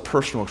also a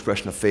personal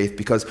expression of faith,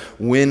 because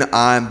when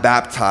I'm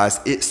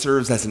baptized, it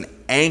serves as an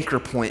anchor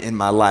point in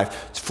my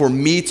life for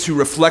me to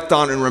reflect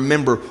on and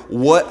remember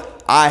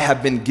what I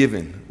have been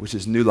given, which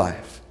is new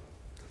life.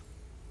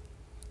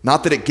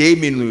 Not that it gave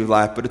me new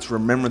life, but it's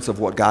remembrance of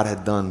what God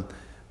had done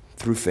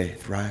through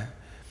faith, right?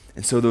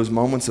 And so those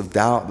moments of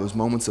doubt, those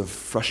moments of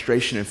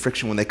frustration and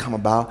friction, when they come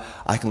about,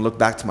 I can look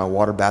back to my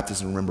water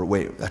baptism and remember,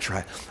 wait, that's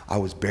right, I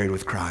was buried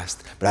with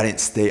Christ, but I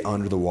didn't stay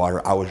under the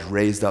water. I was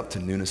raised up to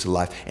newness of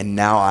life, and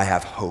now I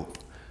have hope.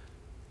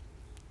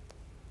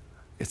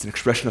 It's an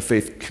expression of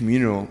faith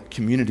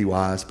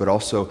community-wise, but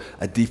also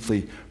a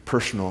deeply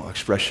personal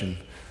expression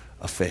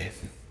of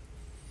faith.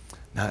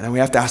 Now we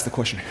have to ask the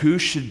question, who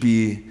should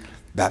be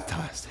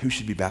baptized? Who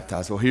should be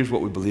baptized? Well, here's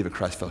what we believe at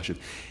Christ Fellowship.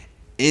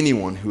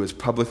 Anyone who is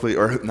publicly,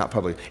 or not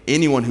publicly,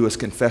 anyone who has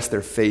confessed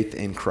their faith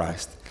in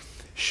Christ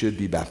should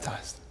be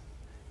baptized.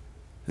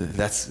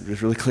 It's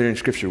really clear in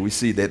Scripture. We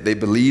see that they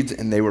believed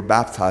and they were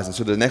baptized. And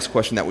so the next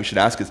question that we should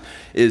ask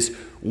is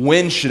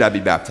when should I be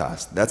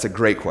baptized? That's a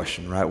great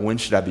question, right? When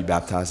should I be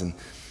baptized?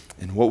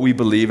 And what we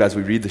believe as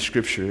we read the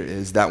Scripture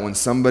is that when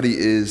somebody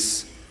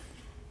is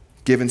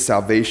given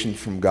salvation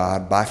from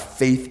God by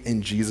faith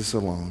in Jesus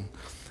alone,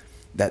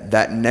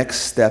 that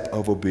next step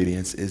of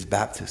obedience is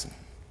baptism.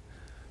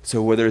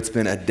 So whether it's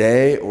been a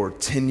day or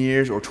 10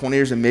 years or 20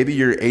 years, and maybe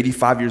you're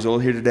 85 years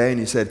old here today and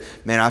you said,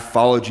 man, I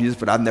followed Jesus,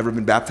 but I've never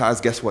been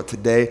baptized. Guess what?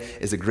 Today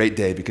is a great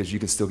day, because you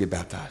can still get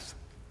baptized.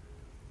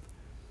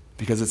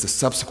 Because it's a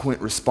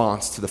subsequent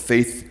response to the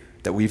faith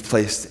that we've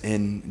placed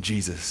in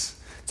Jesus.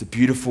 It's a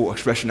beautiful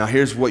expression. Now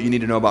here's what you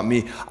need to know about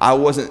me. I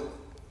wasn't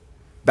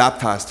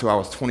baptized till I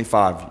was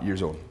 25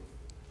 years old.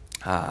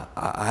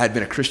 I had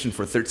been a Christian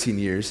for 13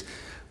 years,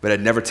 but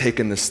I'd never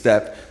taken the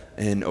step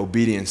in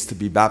obedience to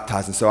be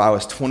baptized. And so I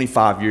was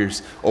 25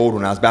 years old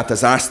when I was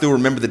baptized. And I still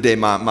remember the day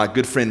my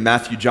good friend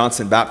Matthew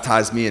Johnson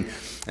baptized me.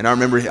 And I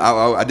remember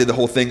I did the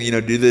whole thing,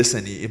 do this.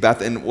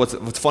 And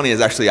what's funny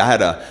is actually I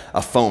had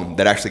a phone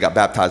that actually got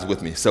baptized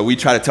with me. So we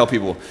try to tell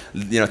people,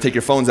 take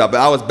your phones out.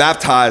 But I was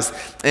baptized,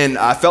 and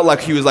I felt like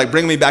he was like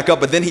bringing me back up.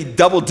 But then he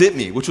double dipped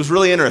me, which was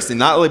really interesting.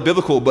 Not really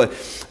biblical, but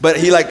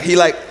he I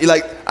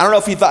don't know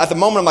if he thought at the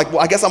moment, I'm like,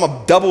 well, I guess I'm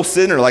a double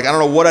sinner. Like, I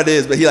don't know what it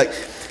is, but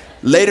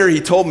later he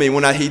told me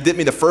when he dipped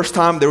me the first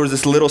time, there was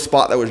this little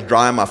spot that was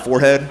dry on my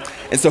forehead.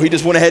 And so he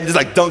just went ahead and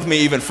just dunked me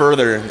even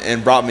further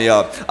and brought me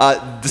up.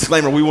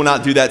 Disclaimer, we will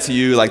not do that to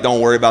you.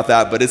 Don't worry about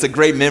that. But it's a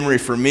great memory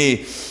for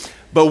me.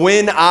 But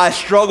when I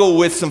struggle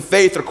with some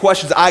faith or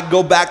questions, I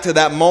go back to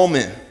that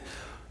moment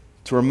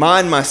to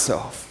remind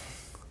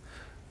myself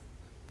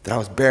that I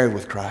was buried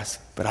with Christ,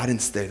 but I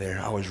didn't stay there.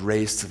 I was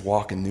raised to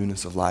walk in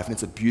newness of life. And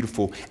it's a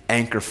beautiful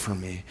anchor for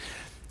me.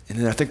 And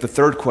then I think the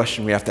third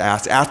question we have to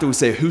ask, after we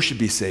say who should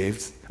be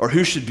saved, or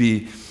who should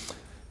be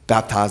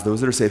baptized,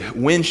 those that are saved,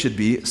 when should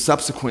be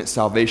subsequent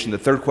salvation. The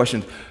third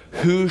question,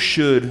 who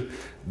should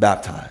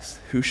baptize?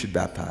 Who should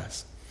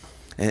baptize?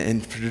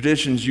 And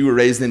traditions you were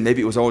raised in,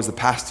 maybe it was always the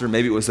pastor,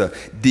 maybe it was a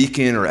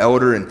deacon or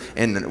elder,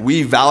 and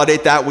we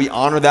validate that, we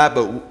honor that,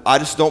 but I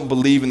just don't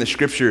believe in the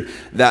Scripture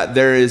that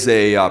there is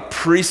a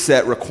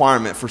preset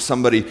requirement for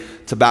somebody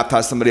to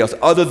baptize somebody else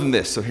other than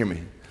this. So hear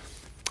me.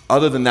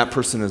 Other than that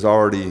person is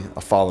already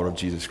a follower of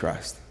Jesus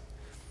Christ.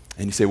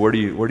 And you say, where do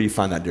you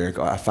find that, Derek?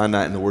 I find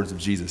that in the words of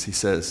Jesus. He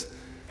says,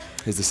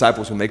 his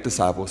disciples will make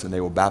disciples and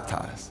they will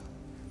baptize.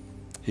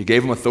 He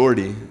gave them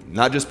authority,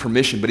 not just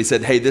permission, but he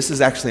said, hey, this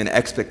is actually an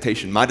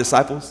expectation. My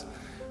disciples,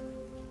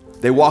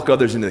 they walk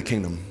others into the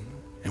kingdom.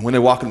 And when they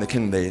walk into the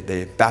kingdom,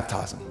 they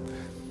baptize them.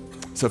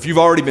 So if you've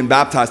already been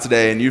baptized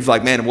today and you've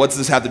man, what does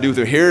this have to do with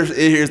it?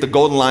 Here's the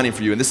golden lining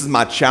for you. And this is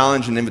my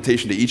challenge and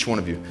invitation to each one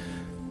of you.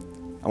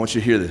 I want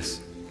you to hear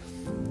this.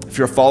 If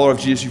you're a follower of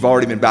Jesus, you've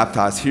already been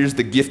baptized. Here's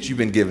the gift you've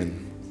been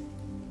given.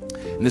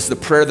 And this is the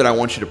prayer that I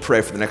want you to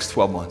pray for the next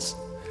 12 months.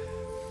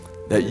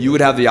 that you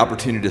would have the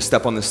opportunity to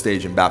step on the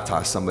stage and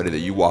baptize somebody, that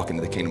you walk into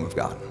the kingdom of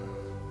God.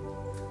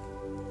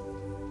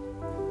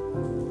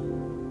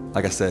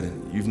 Like I said,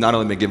 you've not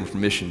only been given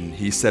permission,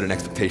 he set an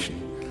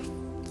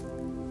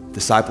expectation.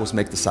 Disciples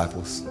make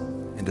disciples,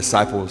 and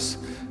disciples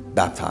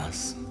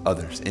baptize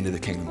others into the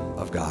kingdom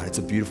of God. It's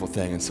a beautiful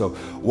thing. And so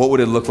what would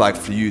it look like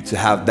for you to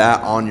have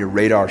that on your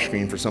radar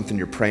screen for something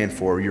you're praying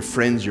for, your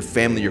friends, your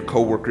family, your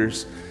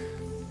coworkers,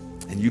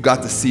 and you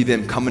got to see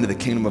them come into the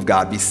kingdom of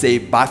God, be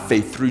saved by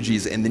faith through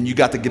Jesus, and then you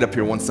got to get up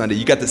here one Sunday,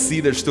 you got to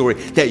see their story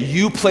that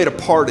you played a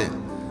part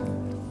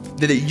in,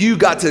 that you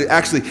got to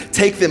actually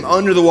take them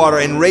under the water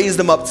and raise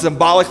them up to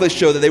symbolically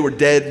show that they were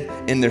dead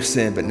in their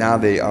sin, but now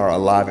they are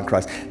alive in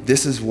Christ.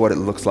 This is what it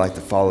looks like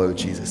to follow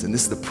Jesus, and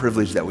this is the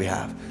privilege that we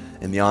have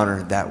and the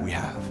honor that we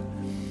have.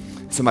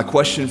 So my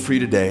question for you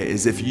today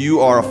is, if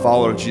you are a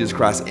follower of Jesus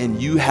Christ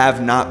and you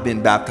have not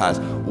been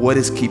baptized, what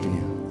is keeping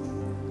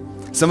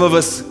you? Some of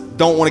us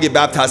don't want to get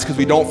baptized because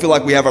we don't feel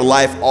like we have our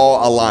life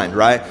all aligned,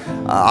 right?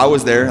 I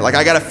was there. Like,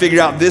 I got to figure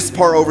out this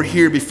part over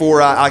here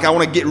before I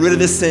want to get rid of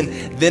this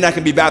sin, then I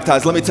can be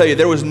baptized. Let me tell you,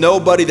 there was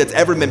nobody that's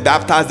ever been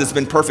baptized that's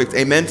been perfect.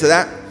 Amen to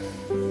that?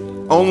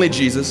 Only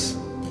Jesus.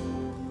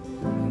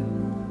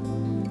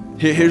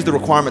 Here's the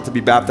requirement to be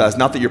baptized.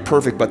 Not that you're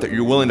perfect, but that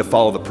you're willing to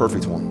follow the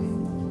perfect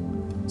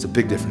one. It's a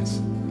big difference.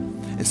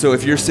 And so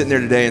if you're sitting there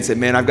today and say,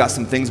 man, I've got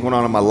some things going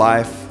on in my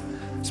life,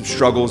 some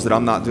struggles that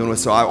I'm not doing with,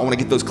 so I want to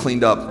get those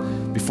cleaned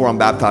up before I'm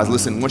baptized.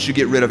 Listen, once you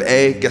get rid of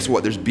A, guess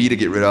what? There's B to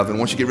get rid of. And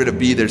once you get rid of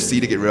B, there's C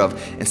to get rid of.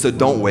 And so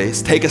don't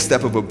waste. Take a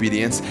step of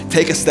obedience.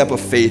 Take a step of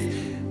faith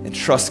and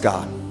trust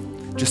God.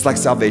 Just like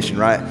salvation,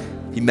 right?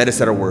 He met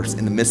us at our worst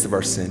in the midst of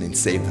our sin and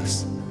saved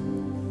us.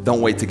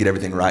 Don't wait to get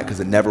everything right, because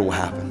it never will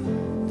happen.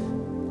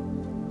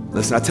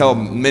 Listen, I tell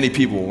many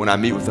people when I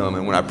meet with them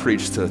and when I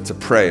preach to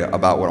pray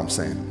about what I'm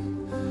saying.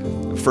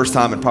 The first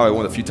time, and probably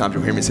one of the few times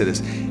you'll hear me say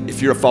this,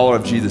 if you're a follower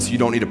of Jesus, you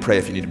don't need to pray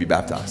if you need to be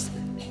baptized.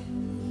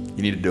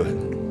 You need to do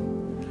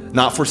it.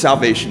 Not for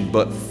salvation,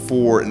 but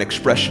for an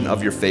expression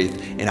of your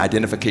faith and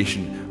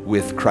identification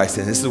with Christ.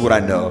 And this is what I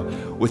know,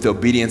 with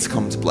obedience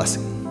comes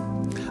blessing.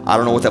 I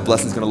don't know what that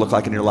blessing is going to look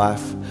like in your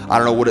life. I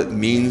don't know what it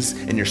means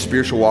in your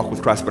spiritual walk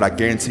with Christ, but I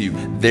guarantee you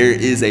there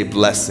is a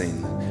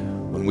blessing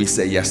when we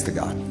say yes to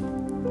God.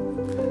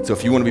 So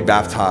if you want to be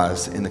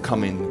baptized in the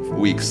coming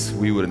weeks,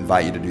 we would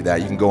invite you to do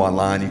that. You can go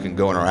online, you can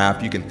go in our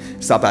app, you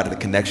can stop out at the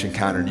connection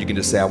counter, and you can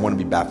just say, I want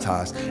to be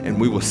baptized, and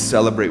we will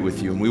celebrate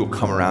with you, and we will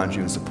come around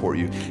you and support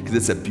you, because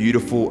it's a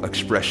beautiful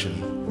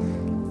expression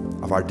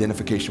of our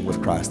identification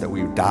with Christ, that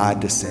we died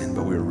to sin,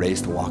 but we were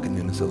raised to walk in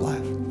newness of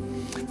life.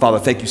 Father,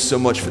 thank you so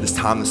much for this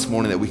time this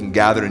morning, that we can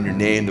gather in your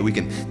name, that we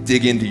can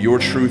dig into your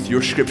truth,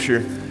 your scripture.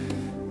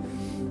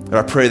 And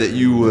I pray that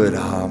you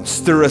would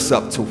stir us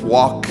up to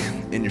walk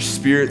in your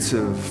spirit,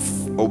 to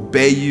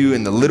obey you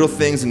in the little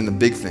things and in the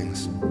big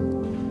things.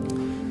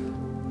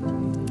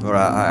 Lord,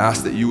 I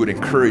ask that you would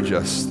encourage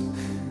us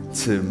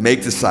to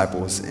make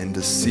disciples and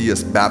to see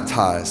us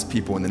baptize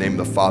people in the name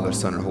of the Father,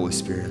 Son, and Holy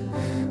Spirit.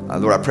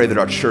 Lord, I pray that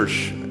our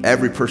church,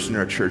 every person in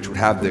our church, would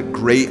have the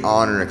great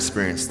honor and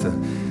experience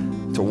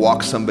to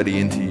walk somebody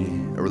into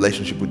a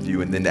relationship with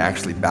you and then to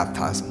actually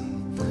baptize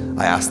them.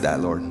 I ask that,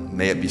 Lord.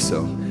 May it be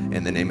so.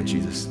 In the name of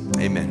Jesus,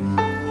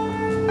 amen.